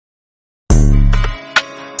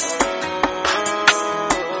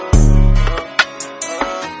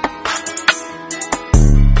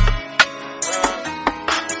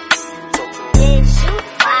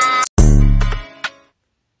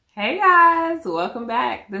guys, welcome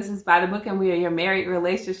back. This is By the Book and we are your married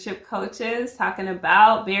relationship coaches talking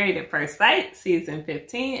about Married at First Sight, season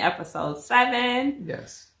 15, episode 7.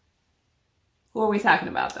 Yes. Who are we talking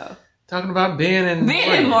about though? Talking about Bihn and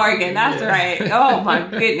Morgan. That's right. Oh my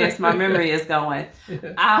goodness, my memory is going.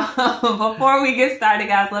 Before we get started,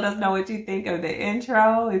 guys, let us know what you think of the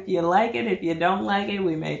intro. If you like it, if you don't like it,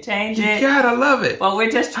 we may change it. You gotta love it. But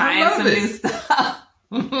we're just trying some new stuff.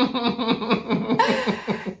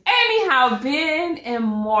 Anyhow, Bihn and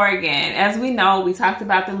Morgan, as we know, we talked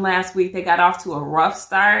about them last week. They got off to a rough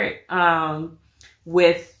start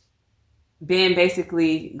with Bihn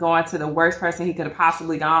basically going to the worst person he could have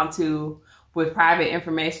possibly gone to with private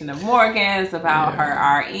information of Morgan's about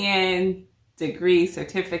her RN degree,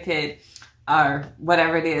 certificate, or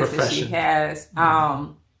whatever it is that she has. I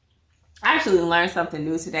actually learned something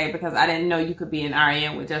new today because I didn't know you could be an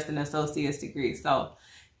RN with just an associate's degree. So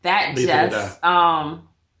that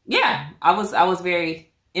I was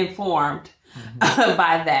very informed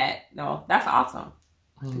by that. No, that's awesome.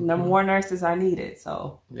 No more nurses are needed.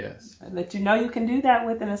 So yes, I let you know you can do that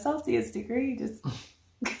with an associate's degree. Just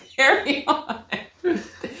carry on.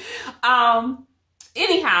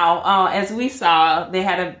 Anyhow, as we saw, they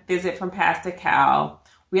had a visit from Pastor Cal.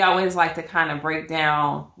 We always like to kind of break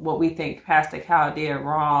down what we think Pastor Cal did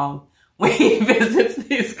wrong when he visits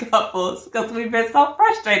these couples, because we've been so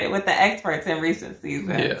frustrated with the experts in recent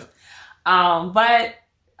seasons. But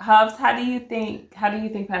Hubs, how do you think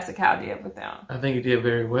Pastor Cal did with them? I think he did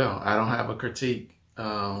very well. I don't have a critique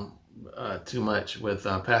too much with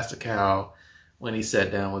Pastor Cal when he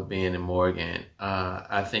sat down with Bihn and Morgan.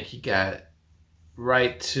 I think he got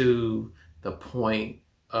right to the point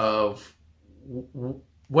of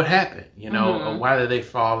what happened, why did they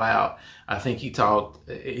fall out? I think he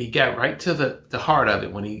got right to the heart of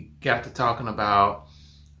it when he got to talking about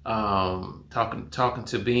talking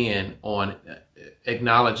to Bihn on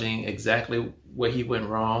acknowledging exactly where he went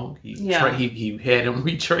wrong. He had him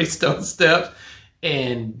retrace those steps,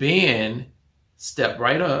 and Bihn stepped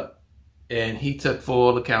right up and he took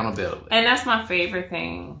full accountability. And that's my favorite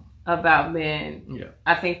thing about Bihn. Yeah.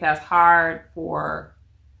 I think that's hard for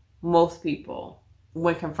most people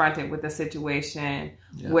when confronted with a situation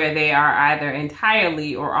where they are either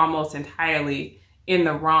entirely or almost entirely in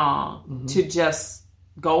the wrong, to just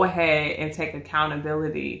go ahead and take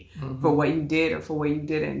accountability for what you did or for what you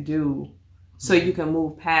didn't do so you can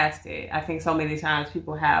move past it. I think so many times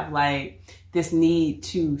people have like this need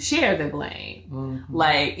to share the blame.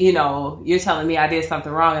 Like, you're telling me I did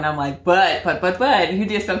something wrong and I'm like, but you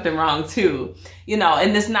did something wrong too.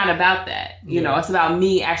 And it's not about that. It's about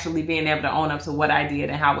me actually being able to own up to what I did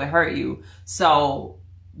and how it hurt you. So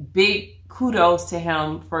big kudos to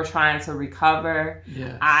him for trying to recover.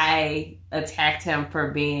 Yes. I attacked him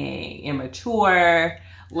for being immature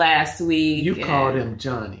last week. You called him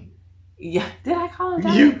Johnny. Yeah, did I call him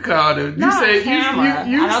Johnny? You called him. You said I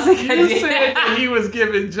don't think I did. Said that he was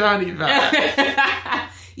giving Johnny vibes.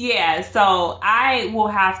 Yeah, so I will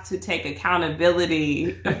have to take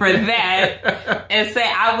accountability for that and say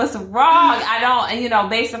I was wrong. I don't,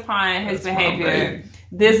 based upon his behavior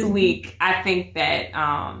this week, I think that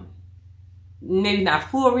maybe not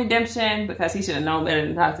full redemption, because he should have known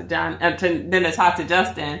better than to talk to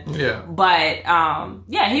Justin. Yeah. But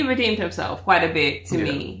he redeemed himself quite a bit to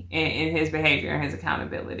me in his behavior and his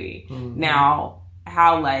accountability. Now,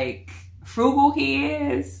 how frugal he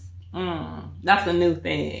is, that's a new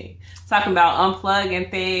thing. Talking about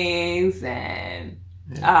unplugging things and.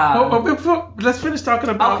 Let's finish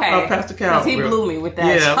talking about Pastor Cal. Because he blew me with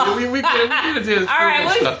that. Yeah, we get into this. All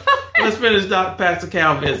right, let's finish Pastor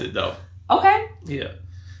Cal visit though. Okay. Yeah.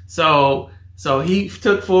 So he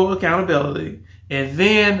took full accountability, and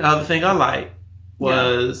then the other thing I liked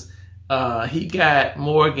was he got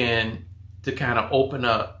Morgan to kind of open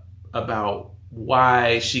up about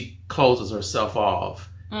why she closes herself off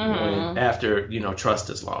after trust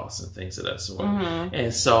is lost and things of that sort.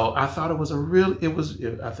 And so I thought it was really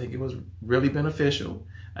beneficial.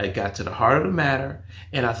 It got to the heart of the matter,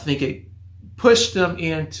 and I think it pushed them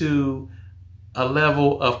into a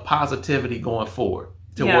level of positivity going forward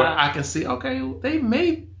to where I can see, okay, they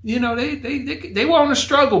may, they were on the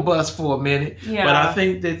struggle bus for a minute, but I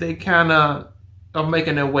think that they kind of are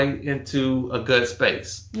making their way into a good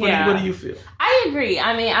space. What do you feel? I agree.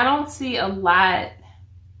 I mean, I don't see I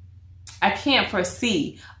can't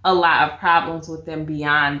foresee a lot of problems with them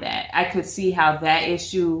beyond that. I could see how that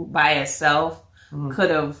issue by itself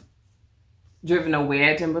could have driven a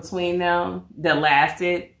wedge in between them that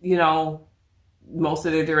lasted, most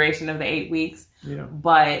of the duration of the 8 weeks. Yeah.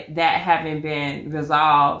 But that having been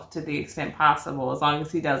resolved to the extent possible, as long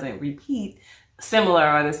as he doesn't repeat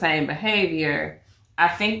similar or the same behavior, I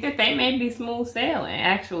think that they may be smooth sailing,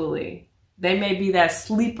 actually. They may be that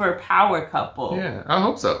sleeper power couple. Yeah, I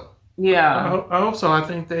hope so. Yeah. I hope so. I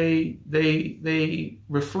think they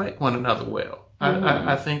reflect one another well.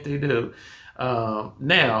 I think they do.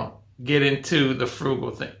 Now, get into the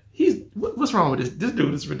frugal thing. What's wrong with this? This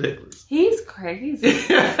dude is ridiculous. He's crazy.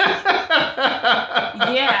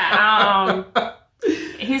 Yeah.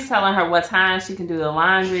 He's telling her what time she can do the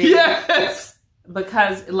laundry. Yes.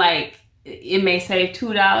 Because, like, it may save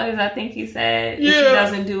 $2, I think he said. Yeah. If she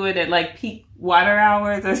doesn't do it at, like, peak water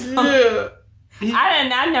hours or something. Yeah.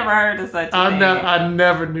 I never heard of such a thing. I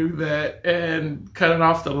never knew that. And cutting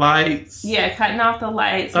off the lights. Yeah, cutting off the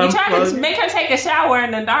lights. We tried to make her take a shower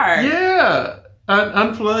in the dark. Yeah.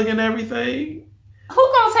 Unplugging everything.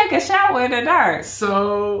 Who gonna take a shower in the dark?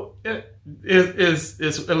 So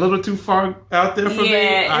it's a little too far out there for me.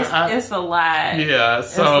 Yeah, it's a lot. Yeah,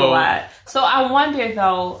 it's a lot. So I wonder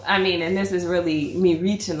though, I mean, and this is really me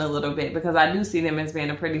reaching a little bit because I do see them as being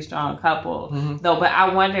a pretty strong couple though, but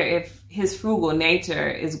I wonder if his frugal nature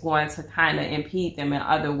is going to kind of impede them in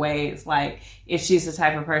other ways. Like if she's the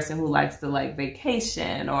type of person who likes to like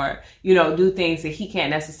vacation or, you know, do things that he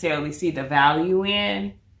can't necessarily see the value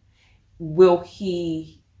in, will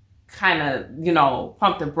he kind of, you know,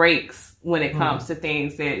 pump the brakes when it comes to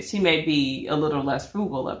things that she may be a little less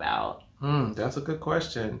frugal about? That's a good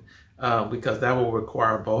question. Because that will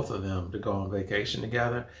require both of them to go on vacation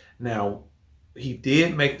together. Now, he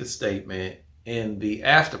did make the statement in the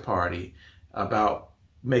after party about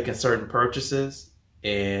making certain purchases.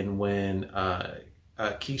 And when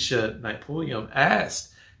Keisha Knight Pulliam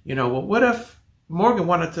asked, you know, well, what if Morgan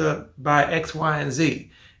wanted to buy X, Y, and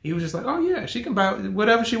Z? He was just like, oh, yeah, she can buy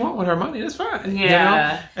whatever she wants with her money. That's fine.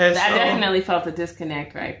 Yeah. You know? I definitely felt a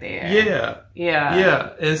disconnect right there. Yeah. Yeah.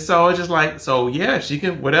 Yeah. And so it's just like, so yeah, she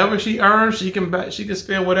can, whatever she earns, she can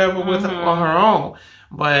spend whatever with on her own.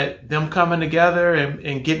 But them coming together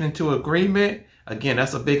and getting into agreement, again,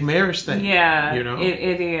 that's a big marriage thing. Yeah. You know?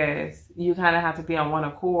 It is. You kind of have to be on one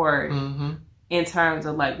accord. In terms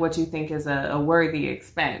of like what you think is a worthy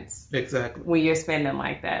expense. Exactly. When you're spending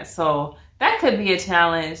like that. So that could be a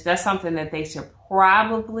challenge. That's something that they should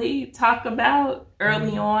probably talk about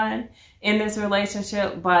early on in this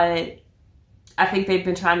relationship. But I think they've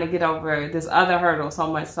been trying to get over this other hurdle so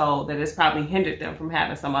much so that it's probably hindered them from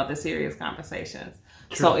having some other serious conversations.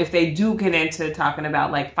 True. So if they do get into talking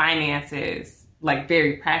about like finances, like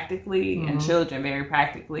very practically and children very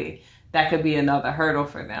practically, that could be another hurdle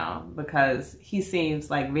for them because he seems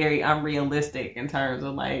like very unrealistic in terms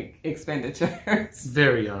of like expenditures.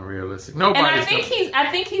 Very unrealistic. And I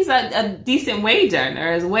think he's a decent wage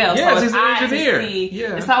earner as well. Yes, so he's an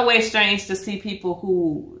engineer. It's always strange to see people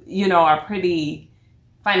who, you know, are pretty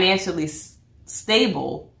financially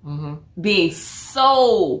stable being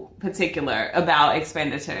so particular about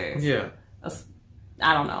expenditures. Yeah.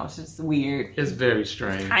 I don't know. It's just weird. It's very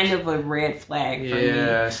strange. It's kind of a red flag for me.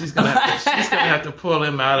 Yeah, she's gonna have to pull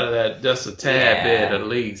him out of that just a tad bit at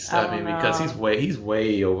least. I mean, because he's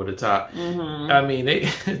way over the top. I mean,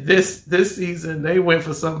 this season they went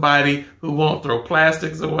for somebody who won't throw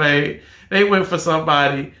plastics away. They went for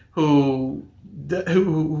somebody who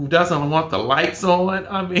doesn't want the lights on.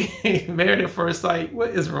 I mean, married at first sight. What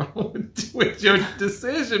is wrong with your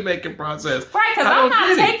decision-making process? Right, because I'm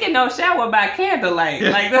not taking no shower by candlelight.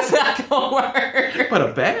 Like, that's not going to work. But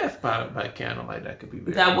a bath by candlelight, that could be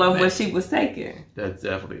very That wasn't what she was taking. That's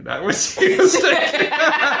definitely not what she was taking.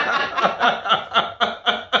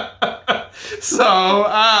 So,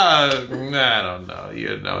 I don't know.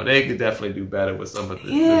 You know, they could definitely do better with some of the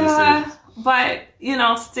decisions. But, you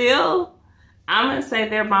know, still... I'm going to say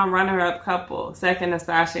they're my runner-up couple. Second to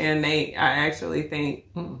Sasha and Nate. I actually think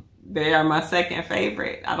they are my second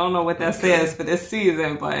favorite. I don't know what that says for this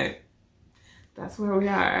season, but that's where we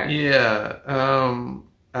are. Yeah.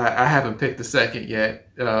 I haven't picked the second yet.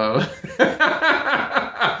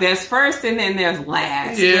 There's first and then there's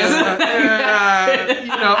last. Yeah. You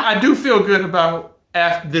know, I do feel good about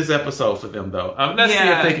this episode for them, though. Let's see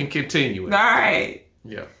if they can continue it. All right.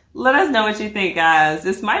 Yeah. Let us know what you think, guys.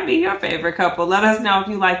 This might be your favorite couple. Let us know if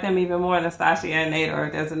you like them even more than Sasha and Nate, or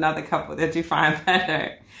if there's another couple that you find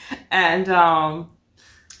better. And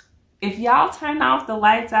if y'all turn off the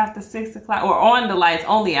lights after 6 o'clock, or on the lights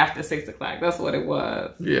only after 6 o'clock, that's what it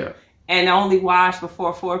was. Yeah. And only wash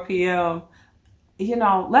before 4 p.m., you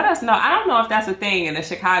know, let us know. I don't know if that's a thing in the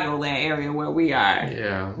Chicagoland area where we are.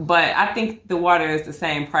 Yeah. But I think the water is the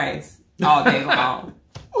same price all day long.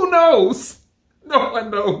 Who knows? No one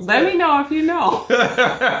knows. Let me know if you know. Save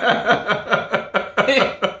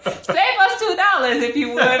us $2 if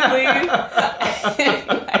you would, please.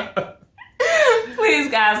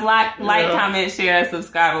 Peace, guys. Like, comment, share, and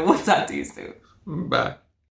subscribe. And we'll talk to you soon. Bye.